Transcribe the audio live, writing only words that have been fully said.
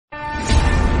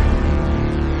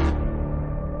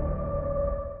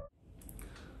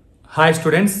Hi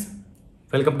students,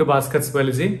 welcome to Bhaskar's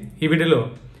biology. ఈ వీడియోలో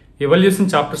evolution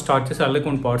chapter start చేసి అలాగే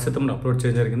కొన్ని పార్ట్స్ అయితే మనం అప్లోడ్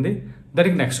చేయడం జరిగింది.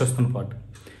 దానికి నెక్స్ట్ వస్తున్న పార్ట్.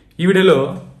 ఈ వీడియోలో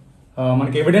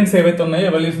మనకి ఎవిడెన్స్ ఏవైతే ఉన్నాయో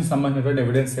ఎవల్యూషన్ సంబంధించినటువంటి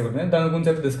ఎవిడెన్స్ ఏవైతే ఉన్నాయో దాని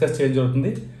గురించి అయితే డిస్కస్ చేయడం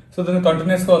జరుగుతుంది. సో దాన్ని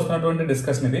కంటిన్యూస్గా వస్తున్నటువంటి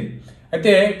డిస్కషన్ ఇది.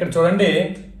 అయితే ఇక్కడ చూడండి,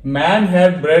 man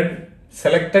had bread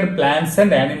selected plants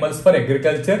and animals for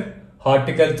agriculture,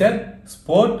 horticulture,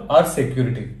 sport are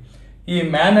security. ఈ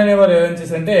మ్యాన్ అనేవారు ఏం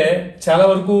చేశారంటే చాలా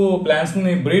వరకు ప్లాంట్స్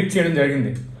ని బ్రీడ్ చేయడం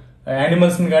జరిగింది,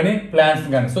 యానిమల్స్ ని కానీ ప్లాంట్స్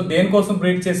ని కానీ. సో దేనికోసం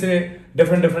బ్రీడ్ చేసి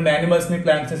డిఫరెంట్ యానిమల్స్ ని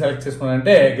ప్లాంట్స్ ని సెలెక్ట్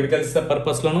చేసుకున్నారంటే అగ్రికల్చర్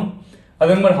పర్పస్ లోను,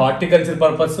 అలాగే మరి హార్టికల్చర్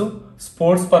పర్పస్,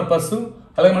 స్పోర్ట్స్ పర్పస్,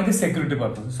 అలాగే మనకి security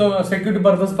purpose. So security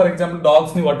purpose for example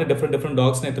dogs ని వాటి డిఫరెంట్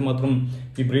డాగ్స్ ని అయితే మాత్రం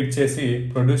ఈ బ్రీడ్ చేసి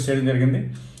ప్రొడ్యూస్ చేయడం జరిగింది.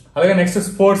 అలాగే నెక్స్ట్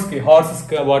స్పోర్ట్స్ కి హార్సెస్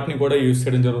వాటిని కూడా యూజ్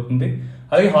చేయడం జరుగుతుంది.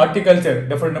 అలాగే హార్టికల్చర్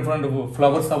డిఫరెంట్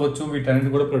ఫ్లవర్స్ అవ్వచ్చు,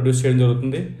 వీటన్నిటి కూడా ప్రొడ్యూస్ చేయడం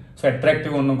జరుగుతుంది సో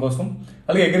అట్రాక్టివ్ ఉండడం కోసం.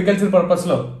 అలాగే అగ్రికల్చర్ పర్పస్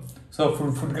లో సో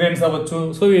ఫుడ్ గ్రెయిన్స్ అవ్వచ్చు.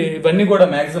 సో ఇవన్నీ కూడా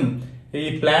మాక్సిమం ఈ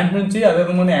ప్లాంట్ నుంచి అదే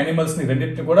విధంగా యానిమల్స్ ని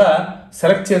రెండింటిని కూడా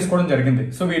సెలెక్ట్ చేసుకోవడం జరిగింది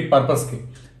సో వీటి పర్పస్ కి.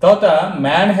 తర్వాత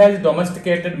man has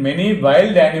domesticated many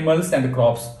wild animals and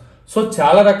crops. So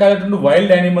చాలా రకాలైనటువంటి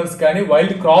వైల్డ్ యానిమల్స్ కానీ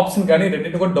వైల్డ్ క్రాప్స్ కానీ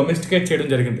రెండింటిని కూడా డొమెస్టికేట్ చేయడం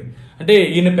జరిగింది, అంటే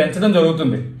ఈయన పెంచడం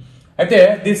జరుగుతుంది. అయితే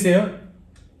this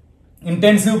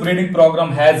intensive breeding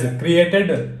program has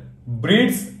created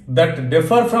breeds that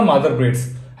differ from other breeds.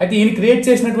 అయితే ఈయన క్రియేట్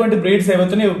చేసినటువంటి బ్రీడ్స్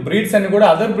ఏవైతే బ్రీడ్స్ అన్ని కూడా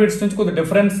అదర్ బ్రీడ్స్ నుంచి కొద్దిగా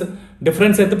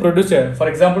డిఫరెన్స్ అయితే ప్రొడ్యూస్ చేయాలి. ఫర్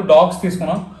ఎగ్జాంపుల్ డాగ్స్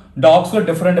తీసుకున్నాం, డాగ్స్ లో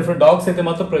డిఫరెంట్ డాగ్స్ అయితే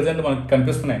మాత్రం ప్రెసెంట్ మనకు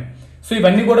కనిపిస్తున్నాయి. సో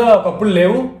ఇవన్నీ కూడా ఒకప్పుడు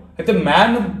లేవు. అయితే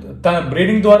మ్యాన్ తన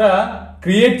బ్రీడింగ్ ద్వారా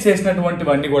క్రియేట్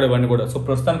చేసినటువంటివన్నీ కూడా ఇవన్నీ కూడా సో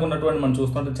ప్రస్తుతానికి ఉన్నటువంటి మనం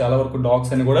చూస్తుంటే చాలా వరకు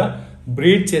డాగ్స్ అని కూడా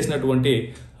బ్రీడ్ చేసినటువంటి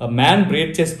మ్యాన్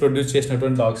బ్రీడ్ చేసి ప్రొడ్యూస్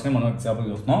చేసినటువంటి డాగ్స్ ని మనం ఎగ్జాంపుల్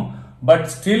చూస్తున్నాం. But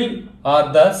still are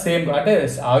the same, అంటే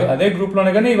అదే గ్రూప్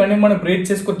లోనే కానీ ఇవన్నీ మనం బ్రీడ్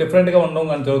చేసుకుని డిఫరెంట్ గా ఉండడం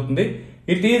కానీ జరుగుతుంది.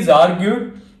 It is argued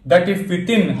that if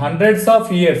with in hundreds of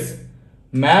years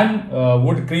man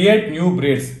would create new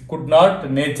breeds, could not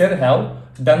nature have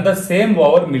done the same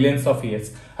over millions of years.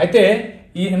 అయితే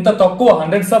ఈ ఇంత తక్కువ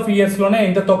హండ్రెడ్స్ ఆఫ్ ఇయర్స్ లోనే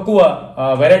ఇంత తక్కువ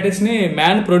వెరైటీస్ ని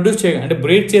మ్యాన్ ప్రొడ్యూస్ చేయగలి, అంటే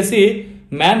breed చేసి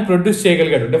మ్యాన్ ప్రొడ్యూస్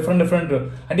చేయగలిగాడు డిఫరెంట్.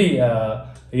 అంటే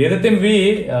ఏదైతే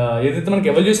మనకి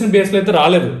ఎవల్యూషన్ బేస్ లో అయితే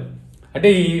రాలేదు, అంటే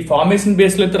ఈ ఫార్మేషన్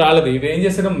బేస్ లో అయితే రాలేదు. ఇవి ఏం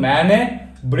చేశారు, మ్యానే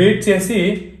బ్రీడ్ చేసి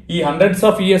ఈ హండ్రెడ్స్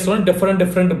ఆఫ్ ఇయర్స్ లో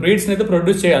డిఫరెంట్ బ్రీడ్స్ అయితే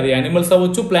ప్రొడ్యూస్ చేయాలి. యానిమల్స్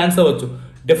అవ్వచ్చు, ప్లాంట్స్ అవ్వచ్చు,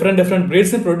 డిఫరెంట్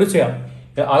బ్రీడ్స్ ని ప్రొడ్యూస్ చేయాలి.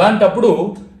 అలాంటప్పుడు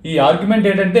ఈ ఆర్గ్యుమెంట్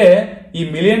ఏంటంటే ఈ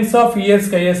మిలియన్స్ ఆఫ్ ఇయర్స్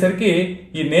కి అయ్యేసరికి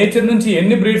ఈ నేచర్ నుంచి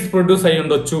ఎన్ని బ్రీడ్స్ ప్రొడ్యూస్ అయి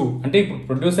ఉండొచ్చు, అంటే ఇప్పుడు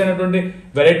ప్రొడ్యూస్ అయినటువంటి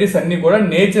వెరైటీస్ అన్ని కూడా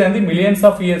నేచర్ అనేది మిలియన్స్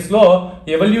ఆఫ్ ఇయర్స్ లో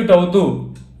ఎవల్యూట్ అవుతూ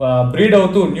బ్రీడ్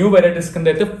అవుతూ న్యూ వెరైటీస్ కింద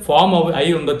అయితే ఫామ్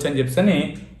అయి ఉండొచ్చు అని చెప్పని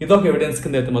ఇదొక ఎవిడెన్స్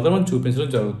కింద అయితే మాత్రం మనం చూపించడం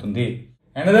జరుగుతుంది.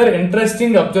 Another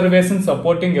interesting observation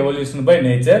supporting evolution by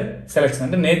nature selection,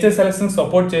 అంటే నేచర్ సెలెక్షన్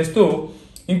సపోర్ట్ చేస్తూ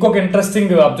ఇంకొక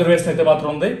ఇంట్రెస్టింగ్ అబ్జర్వేషన్ అయితే మాత్రం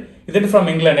ఉంది. ఇదంటే ఫ్రమ్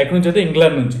ఇంగ్లాండ్. ఎక్కడి నుంచి అయితే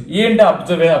ఇంగ్లాండ్ నుంచి. ఏంటి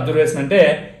అబ్జర్వేషన్ అంటే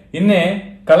in a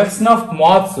collection of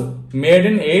moths made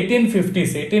in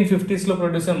 1850s లో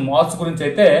ప్రొడ్యూస్ అయిన మాత్స్ గురించి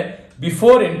అయితే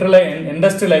బిఫోర్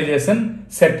ఇండస్ట్రియలైజేషన్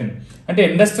సెట్ ఇన్, అంటే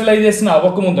ఇండస్ట్రియలైజేషన్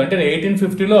అవ్వకముందు, అంటే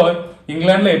 1850లో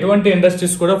ఇంగ్లాండ్ లో ఎటువంటి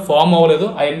ఇండస్ట్రీస్ కూడా ఫామ్ అవ్వలేదు.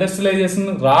 ఆ ఇండస్ట్రియలైజేషన్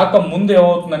రాకముందు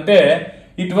ఏమవుతుందంటే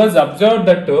it was observe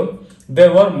that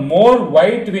there were more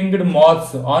white winged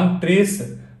moths on trees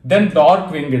then dark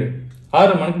winged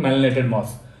are మనకి మెలనేటెడ్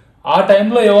మాత్స్. ఆ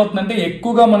టైంలో ఏమవుతుందంటే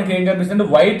ఎక్కువగా మనకి ఏం కనిపిస్తుంది,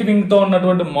 వైట్ వింగ్ తో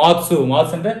ఉన్నటువంటి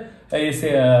మాత్స్ అంటే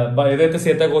ఏదైతే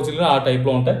సీతాకోచిలో ఆ టైప్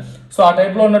లో ఉంటాయి. సో ఆ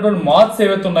టైప్ లో ఉన్నటువంటి మాత్స్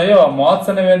ఏవైతే ఉన్నాయో ఆ మాత్స్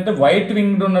అనేవి అంటే వైట్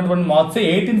వింగ్డ్ ఉన్నటువంటి మాత్స్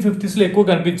 1850s లో ఎక్కువ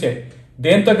కనిపించాయి.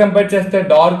 దేంతో కంపేర్ చేస్తే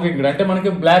డార్క్ వింగ్డ్ అంటే మనకి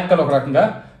బ్లాక్ కలర్, ఒక రకంగా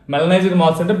మెలనైజ్డ్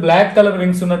మాత్స్ అంటే బ్లాక్ కలర్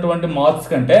వింగ్స్ ఉన్నటువంటి మాత్స్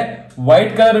కంటే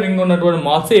వైట్ కలర్ వింగ్ ఉన్నటువంటి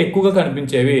మాత్స్ ఎక్కువగా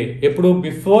కనిపించేవి. ఎప్పుడు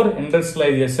బిఫోర్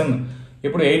ఇండస్ట్రియలైజేషన్,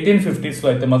 ఇప్పుడు 1850s లో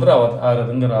అయితే మాత్రం ఆ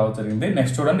విధంగా రావడం జరిగింది.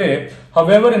 నెక్స్ట్ చూడండి,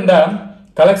 however in the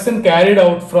collection carried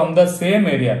out from the same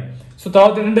area. So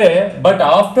తర్వాత ఏంటంటే బట్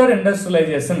ఆఫ్టర్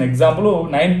ఇండస్ట్రియలైజేషన్, ఎగ్జాంపుల్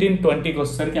 1920కి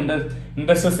వచ్చేసరికి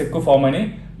ఇండస్ట్రీస్ ఎక్కువ ఫామ్ అని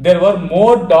there were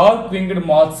more dark winged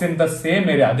moths in the same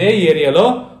area. అదే ఏరియాలో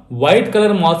వైట్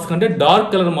కలర్ మాత్స్ కంటే dark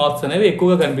colour moths అనేవి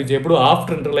ఎక్కువగా కనిపించాయి. ఇప్పుడు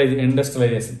ఆఫ్టర్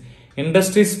ఇండస్ట్రియలైజేషన్,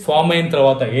 ఇండస్ట్రీస్ ఫామ్ అయిన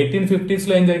తర్వాత 1850s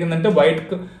లో ఏం జరిగిందంటే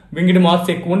వైట్ వింగ్డ్ మాత్స్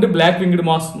ఎక్కువ ఉండి బ్లాక్ వింగ్డ్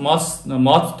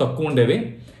మాత్స్ తక్కువ ఉండేవి.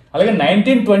 అలాగే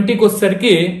 1920కి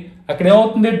వచ్చేసరికి అక్కడ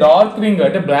ఏమవుతుంది, డార్క్ వింగ్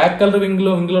అంటే బ్లాక్ కలర్ వింగ్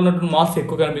లో ఉన్నటువంటి మాత్స్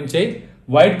ఎక్కువ కనిపించాయి,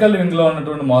 వైట్ కలర్ వింగ్ లో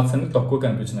ఉన్నటువంటి మాత్స్ అన్ని తక్కువ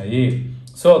కనిపించినాయి.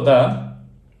 So the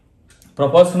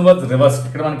proportion was reverse.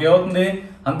 ఇక్కడ మనకి ఏమవుతుంది,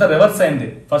 అంత రివర్స్ అయింది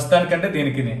ఫస్ట్ దానికంటే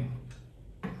దీనికి.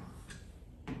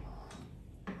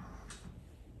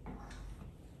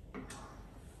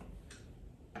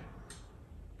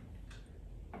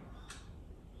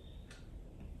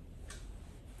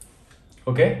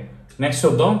 ఓకే, నెక్స్ట్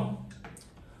చూద్దాం.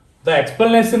 The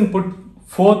explanation put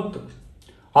forth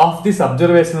of this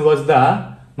observation was the,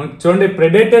 మనకి చూడండి,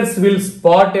 predators will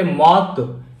spot A math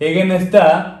against the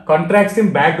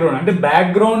contracting background. అంటే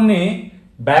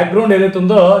బ్యాక్గ్రౌండ్ ఏదైతే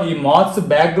ఉందో ఈ మాత్స్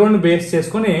బ్యాక్గ్రౌండ్ బేస్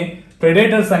చేసుకుని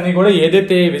ప్రెడేటర్స్ అన్ని కూడా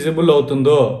ఏదైతే విజిబుల్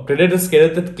అవుతుందో, ప్రెడేటర్స్ కి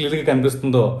ఏదైతే క్లియర్ గా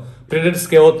కనిపిస్తుందో, ప్రెడేటర్స్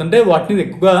కి ఏమవుతుంటే వాటిని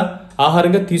ఎక్కువగా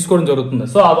ఆహారంగా తీసుకోవడం జరుగుతుంది.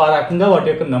 సో ఆ రకంగా వాటి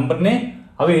యొక్క నంబర్ ని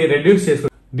అవి రెడ్యూస్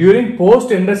చేసుకుంటాయి. డ్యూరింగ్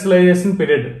పోస్ట్ ఇండస్ట్రియలైజేషన్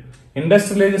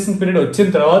పీరియడ్ వచ్చిన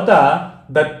తర్వాత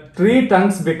the tree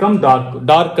trunks become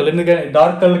dark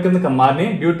colour కింద మారి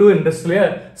due to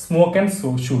industrial smoke and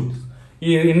shoots.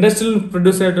 ఈ ఇండస్ట్రియల్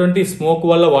ప్రొడ్యూస్ అయినటువంటి స్మోక్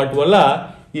వల్ల వాటి వల్ల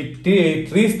ఈ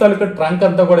ట్రీస్ తాలూకా ట్రంక్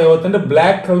అంతా కూడా ఏమవుతుంటే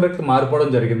బ్లాక్ కలర్ కి మారిపోవడం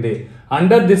జరిగింది.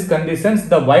 Under this conditions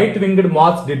the white winged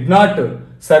moths did not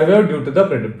survive due to the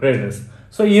predators.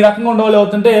 So ఈ రకంగా ఉండేవాళ్ళు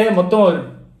ఏమవుతుంటే మొత్తం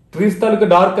ట్రీస్ తాలూకా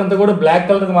డార్క్ అంతా కూడా బ్లాక్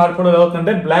కలర్ కి మారిపోవడం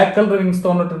ఏమవుతుంటే బ్లాక్ కలర్ వింగ్స్ తో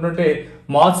ఉన్నటువంటి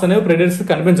మాత్స్ అనేవి ప్రెడేటర్స్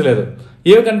కనిపించలేదు.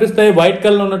 ఏవి కనిపిస్తాయి? వైట్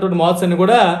కలర్ ఉన్నటువంటి మాత్స్ అన్ని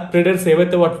కూడా ప్రెడేటర్స్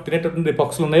ఏవైతే వాటి తినేటటువంటి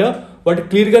పక్షులు ఉన్నాయో వాటి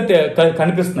క్లియర్ గా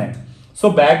కనిపిస్తున్నాయి. సో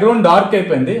బ్యాక్గ్రౌండ్ డార్క్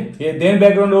అయిపోయింది. దేని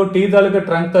బ్యాక్గ్రౌండ్? ట్రీ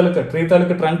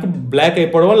తాలూకా ట్రంక్ బ్లాక్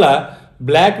అయిపోవడం వల్ల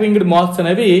బ్లాక్ వింగ్డ్ మాత్స్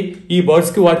అనేవి ఈ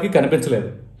బర్డ్స్ కి వాటికి కనిపించలేదు.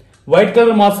 వైట్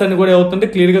కలర్ మాత్స్ అన్ని కూడా ఏమవుతుంటే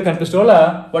క్లియర్ గా కనిపించడం వల్ల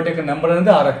వాటి యొక్క నెంబర్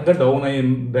అనేది ఆ రకంగా డౌన్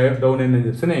అయిందని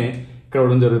చెప్పి ఇక్కడ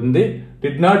ఇవ్వడం జరుగుతుంది.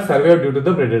 Did not survive due to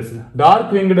the predators. Dark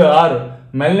winged are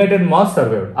మెలనైటెడ్ moths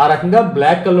survive. ఆ రకంగా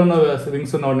బ్లాక్ కలర్ ఉన్న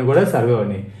వింగ్స్ ఉన్నవాడిని కూడా సర్వైవ్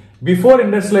అయినాయి. Before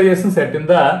industrialisation set in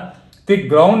the thick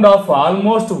ground of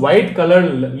almost white colour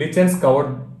lichens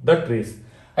covered the trees.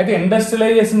 అయితే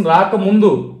industrialisation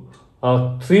రాకముందు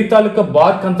tree తాలూకా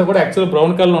BARC అంతా కూడా యాక్చువల్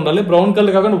బ్రౌన్ కలర్ ఉండాలి. బ్రౌన్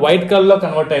కలర్ కాకుండా వైట్ కలర్ లో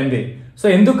కన్వర్ట్ అయింది. సో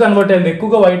ఎందుకు కన్వర్ట్ అయింది?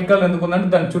 ఎక్కువగా వైట్ కలర్ ఎందుకు ఉందంటే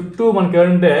దాని చుట్టూ మనకి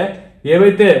ఏంటంటే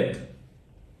ఏవైతే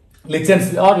లిచెన్స్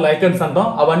ఆర్ లైకెన్స్ అంటాం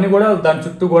అవన్నీ కూడా దాని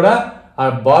చుట్టూ కూడా ఆ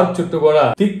బార్క్ చుట్టూ కూడా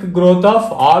thick growth of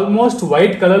almost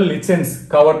white colour lichens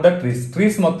cover the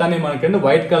trees మొత్తాన్ని మనకంటే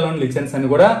వైట్ కలర్ లిచెన్స్ అని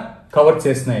కూడా కవర్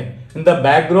చేసినాయి. In the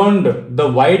background the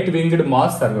white winged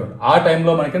moths survive. ఆ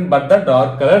టైంలో మనకి but the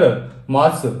dark colour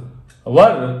moths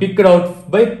were picked out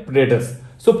by predators.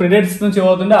 So predators నుంచి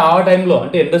ఏమవుతుంటే ఆ టైంలో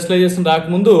అంటే ఇండస్ట్రియలైజేషన్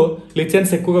రాకముందు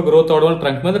లిచెన్స్ ఎక్కువగా గ్రోత్ అవడం వల్ల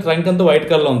ట్రంక్ అంతా వైట్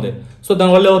కలర్ లో ఉంది. సో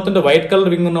దానివల్ల ఏమవుతుంటే వైట్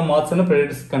కలర్ వింగ్ ఉన్న మాత్స్ అన్న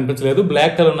ప్రెడేటర్స్ కనిపించలేదు.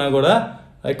 బ్లాక్ కలర్ ఉన్నా కూడా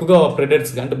ఎక్కువగా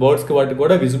ప్రెడేటర్స్ అంటే బర్డ్స్ కి వాటికి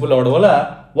కూడా విజిబుల్ అవడం వల్ల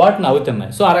వాటిని అవి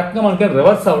తిన్నాయి. సో ఆ రకంగా మనకి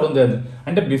రివర్స్ అవడం జరిగింది.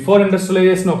 అంటే బిఫోర్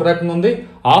ఇండస్ట్రియలైజేషన్ ఒక రకంగా ఉంది,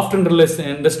 ఆఫ్టర్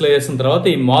ఇండస్ట్రియలైజేషన్ తర్వాత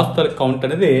ఈ మాత్ కౌంట్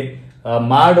అనేది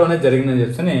మారడం అనేది జరిగిందని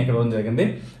చెప్పి ఇక్కడ జరిగింది.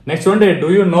 నెక్స్ట్ చూడండి, do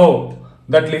you know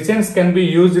that lichens can be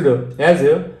used as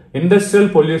industrial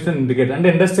pollution indicator. అంటే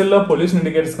ఇండస్ట్రియల్ లో పొల్యూషన్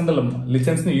ఇండికేటర్స్ కింద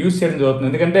లిచెన్స్ ని యూజ్ చేయడం జరుగుతుంది.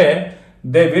 ఎందుకంటే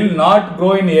they will not grow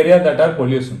in area that are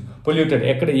polluted.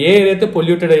 ఎక్కడ ఏ ఏదైతే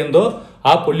పొల్యూటెడ్ అయిందో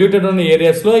ఆ పొల్యూటెడ్ ఉన్న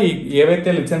ఏరియాస్ లో ఏవైతే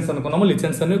లిచెన్స్ అనుకున్నామో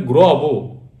లిచెన్స్ అని గ్రో అవ్వు.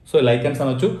 సో లైకెన్స్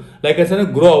అనొచ్చు, లైకెన్స్ అని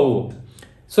గ్రో అవ్వు.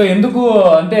 సో ఎందుకు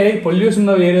అంటే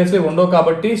పొల్యూషన్ ఏరియాస్ లో ఉండవు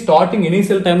కాబట్టి స్టార్టింగ్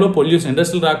ఇనీషియల్ టైంలో పొల్యూషన్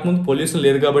ఇండస్ట్రియల్ రాకముందు పొల్యూషన్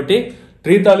లేదు కాబట్టి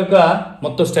ట్రీ తాలూకా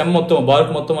మొత్తం స్టెమ్ మొత్తం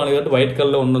బార్క్ మొత్తం అనేది వైట్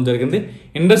కలర్ లో ఉండడం జరిగింది.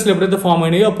 ఇండస్ట్రీ ఎప్పుడైతే ఫామ్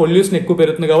అయినాయో ఆ పొల్యూషన్ ఎక్కువ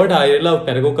పెరుగుతుంది కాబట్టి ఆ ఏరియాలో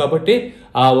పెరగవు కాబట్టి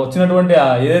ఆ వచ్చినటువంటి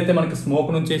ఏదైతే మనకి స్మోక్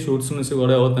నుంచి షూట్స్ నుంచి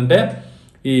కూడా అవుతుంటే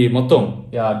ఈ మొత్తం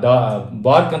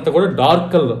బార్క్ అంతా కూడా డార్క్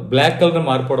కలర్ బ్లాక్ కలర్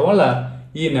మారిపోవడం వల్ల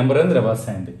ఈ నెంబర్ అనేది రివర్స్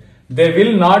అయింది. They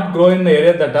will not grow in the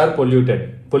area that are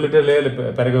polluted లేయర్లు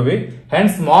పెరగవి.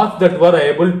 Hence moths that were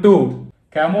able to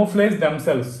camouflage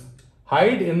themselves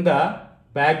hide in the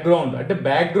background. అంటే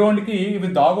బ్యాక్గ్రౌండ్ కి ఇవి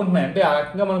దాగుంటున్నాయి. అంటే ఆ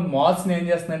రకంగా మనం మాత్స్ ఏం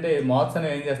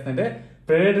చేస్తున్నాయంటే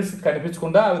ప్రెడేటర్స్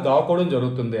కనిపించకుండా అవి దాక్కోవడం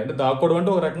జరుగుతుంది. అంటే దాక్కోవడం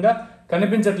అంటే ఒక రకంగా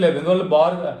కనిపించట్లేదు. ఎందువల్ల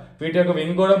వీటి యొక్క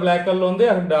వింగ్ కూడా బ్లాక్ కలర్ లో ఉంది,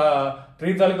 అక్కడ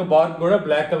ట్రీ తాలూకా బార్క్ కూడా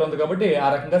బ్లాక్ కలర్ ఉంది కాబట్టి ఆ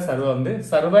రకంగా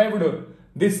survived.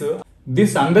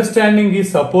 This understanding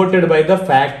is supported by the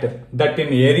fact that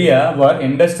in area were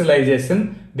industrialisation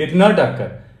did not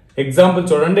అక్కర్. Example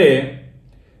చూడండి,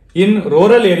 in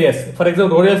rural areas, for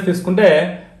example rural తీసుకుంటే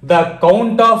ద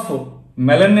కౌంట్ ఆఫ్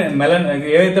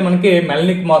ఏదైతే మనకి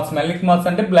మెలనిక్ మాత్స్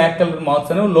అంటే బ్లాక్ కలర్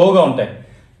మాత్స్ అనేవి లోగా ఉంటాయి.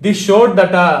 This showed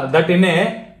that in a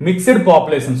mixed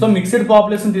population. So mixed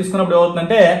population తీసుకున్నప్పుడు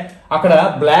ఏమవుతుందంటే అక్కడ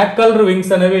బ్లాక్ కలర్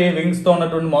వింగ్స్ తో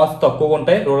ఉన్నటువంటి మాత్స్ తక్కువగా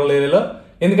ఉంటాయి రూరల్ ఏరియాలో.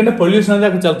 ఎందుకంటే పొల్యూషన్ అనేది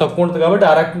అక్కడ చాలా తక్కువ ఉంటుంది కాబట్టి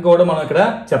ఆ రకంగా కూడా మనం ఇక్కడ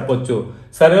చెప్పొచ్చు.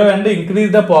 సర్వే అంటే ఇంక్రీజ్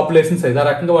ద పాపులేషన్ సైజ్. ఆ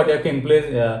రకంగా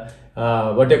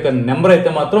వాటి యొక్క నెంబర్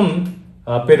అయితే మాత్రం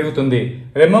పెరుగుతుంది.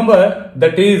 Remember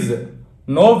that is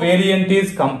no variant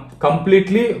is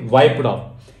completely wiped of.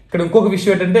 ఇక్కడ ఇంకొక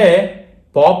విషయం ఏంటంటే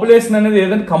పాపులేషన్ అనేది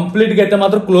ఏదైనా కంప్లీట్ గా అయితే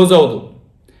మాత్రం క్లోజ్ అవ్వదు.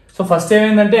 సో ఫస్ట్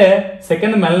ఏమైందంటే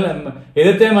సెకండ్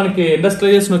ఏదైతే మనకి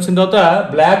ఇండస్ట్రియలైజేషన్ వచ్చిన తర్వాత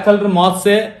బ్లాక్ కలర్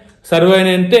మాత్సే సర్వే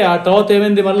అయినాయి అంటే ఆ తర్వాత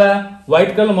ఏమైంది, మళ్ళీ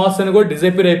వైట్ కలర్ మాస్ అని కూడా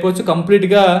డిజైపేర్ అయిపోవచ్చు, కంప్లీట్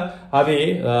గా అవి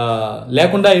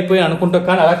లేకుండా అయిపోయి అనుకుంటాం.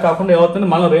 కానీ అలా కాకుండా ఏమవుతుంది,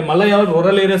 మళ్ళీ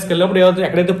రూరల్ ఏరియాస్కి వెళ్ళినప్పుడు ఏమవుతుంది,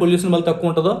 ఎక్కడైతే పొల్యూషన్ మళ్ళీ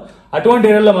తక్కువ ఉంటుందో అటువంటి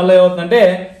ఏరియాలో మళ్ళీ ఏమవుతుందంటే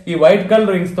ఈ వైట్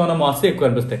కలర్ రింగ్స్ తో ఉన్న మాస్ ఎక్కువ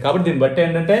అనిపిస్తాయి. కాబట్టి దీన్ని బట్టి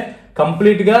ఏంటంటే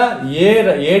కంప్లీట్ గా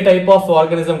ఏ టైప్ ఆఫ్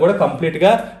ఆర్గానిజం కూడా కంప్లీట్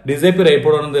గా డిజైపేర్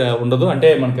అయిపోవడం ఉండదు. అంటే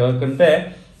మనకి ఎవరికంటే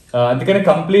అందుకని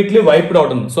కంప్లీట్లీ వైప్డ్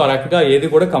అవడం. సో ఆ రకంగా ఏది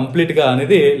కూడా కంప్లీట్ గా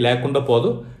అనేది లేకుండా పోదు,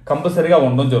 కంపల్సరీగా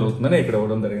ఉండడం జరుగుతుందని ఇక్కడ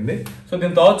ఇవ్వడం జరిగింది. సో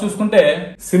దీని తర్వాత చూసుకుంటే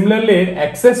similarly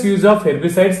excess use of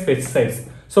herbicides, pesticides.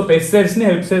 So pesticides ని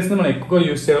హెర్బిసైడ్స్ ని మనం ఎక్కువ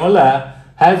యూజ్ చేయడం వల్ల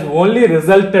has only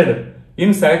resulted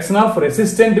in selection of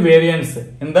resistant variants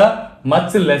in the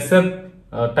much lesser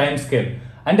time scale.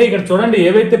 అంటే ఇక్కడ చూడండి,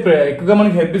 ఏవైతే ఎక్కువగా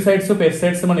మనకి హెర్బిసైడ్స్,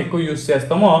 పెస్టిసైడ్స్ మనం ఎక్కువ యూజ్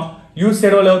చేస్తామో యూజ్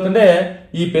చేయడం వల్ల ఏమవుతుంటే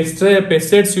ఈ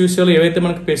పెస్టిసైడ్స్ యూజ్ చేయడం ఏవైతే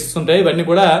మనకి పెస్ట్స్ ఉంటాయో ఇవన్నీ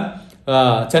కూడా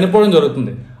చనిపోవడం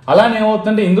జరుగుతుంది. అలానే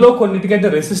ఏమవుతుందంటే ఇందులో కొన్నిటికైతే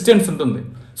రెసిస్టెన్స్ ఉంటుంది.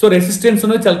 సో రెసిస్టెన్స్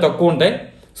అనేది చాలా తక్కువ ఉంటాయి.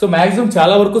 సో మాక్సిమం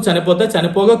చాలా వరకు చనిపోతాయి,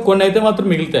 చనిపోగా కొన్ని అయితే మాత్రం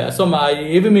మిగులుతాయి. సో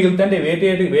ఏవి మిగులుతాయి అంటే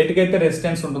వేటికైతే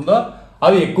రెసిస్టెన్స్ ఉంటుందో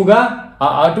అవి ఎక్కువగా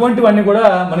అటువంటివన్నీ కూడా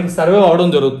మనకి సర్వే అవడం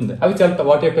జరుగుతుంది. అవి చాలా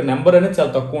వాటి యొక్క నెంబర్ అనేది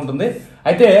చాలా తక్కువ ఉంటుంది.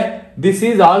 అయితే this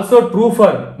is also true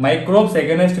for microbes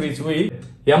against which we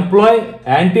employee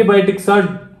antibiotics are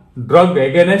drug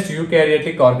against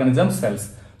eukaryotic organism cells.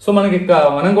 So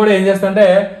మనం కూడా ఏం చేస్తామంటే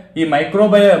ఈ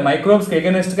మైక్రోబ్స్ కి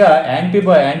అగైనెస్ట్ గా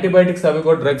యాంటీబయాటిక్స్ అవి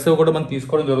కూడా డ్రగ్స్ అవి కూడా మనం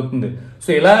తీసుకోవడం జరుగుతుంది. సో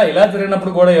ఇలా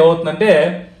జరిగినప్పుడు కూడా ఏమవుతుందంటే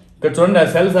ఇక్కడ చూడండి,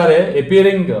 cells are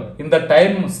appearing in the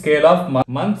time scale of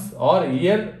months or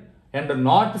year and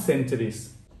not centuries.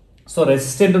 So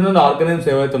resistant ఉన్న ఆర్గానిజమ్స్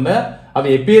ఏవైతే ఉన్నాయో అవి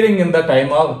appearing in the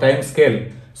time scale.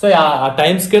 So ఆ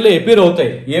టైం స్కేల్ లో ఎపియర్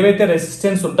అవుతాయి ఏవైతే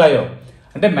రెసిస్టెన్స్ ఉంటాయో.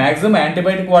 అంటే మాక్సిమం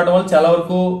యాంటీబయాటిక్ వాడడం వల్ల చాలా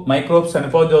వరకు మైక్రోబ్స్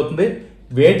చనిపోవడం జరుగుతుంది.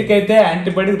 వేటికైతే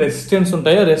యాంటీబయాటిక్ రెసిస్టెన్స్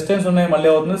ఉంటాయో, రెసిస్టెన్స్ ఉన్నాయి మళ్ళీ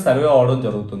అవుతుంది సర్వే అవడం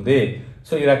జరుగుతుంది.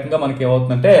 సో ఈ రకంగా మనకి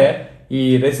ఏమవుతుందంటే ఈ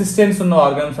రెసిస్టెన్స్ ఉన్న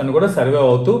ఆర్గానిజమ్స్ అన్ని కూడా సర్వే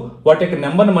అవుతూ వాటి యొక్క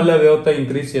నెంబర్ మళ్ళీ అవి అవుతాయి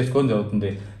ఇంక్రీజ్ చేసుకోవడం జరుగుతుంది.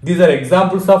 These are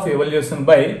examples of evolution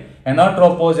by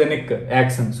ఎనాట్రోపోజెనిక్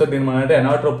action. So దీని మనం అంటే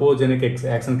ఎనాట్రోపోజెనిక్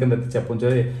యాక్షన్ కింద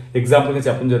ఎగ్జాంపుల్ గా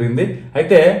చెప్పడం జరిగింది.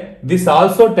 అయితే this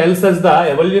also tells us the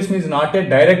evolution is not a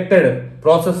directed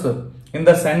process in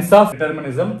the sense of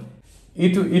determinism.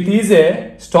 It is a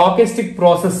stochastic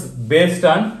process based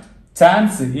on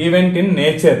chance event in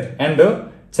nature and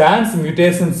chance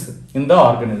mutations in the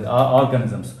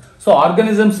organisms. So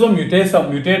organisms లో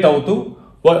mutate అవుతూ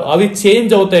అవి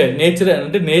change అవుతాయి.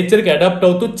 Nature కి adapt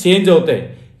అవుతూ change అవుతాయి.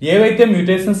 ఏవైతే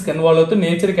mutations involve అవుతూ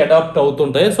nature కి అడాప్ట్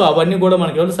అవుతుంటాయో సో అవన్నీ కూడా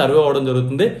మనకి సర్వే అవ్వడం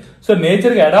జరుగుతుంది. సో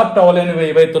నేచర్ కి అడాప్ట్ అవ్వలేనివి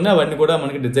ఏవైతే ఉన్నాయో అవన్నీ కూడా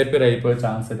మనకి డిజైపేర్ అయిపోయే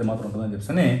ఛాన్స్ అయితే మాత్రం ఉంటుందని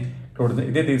చెప్పి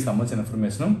ఇదే దీనికి సంబంధించిన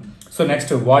information. So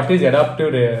next what is adaptive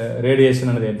radiation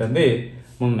అనేది ఏంటంటే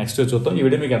మనం నెక్స్ట్ చూద్దాం. ఈ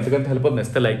వీడియో మీకు ఎంతకంత హెల్ప్ అవుతుంది,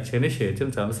 నెక్స్ట్ లైక్ చేయండి, షేర్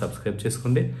చేయండి, ఛానల్ సబ్స్క్రైబ్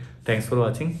చేసుకోండి. Thanks for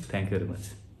watching. Thank you very much.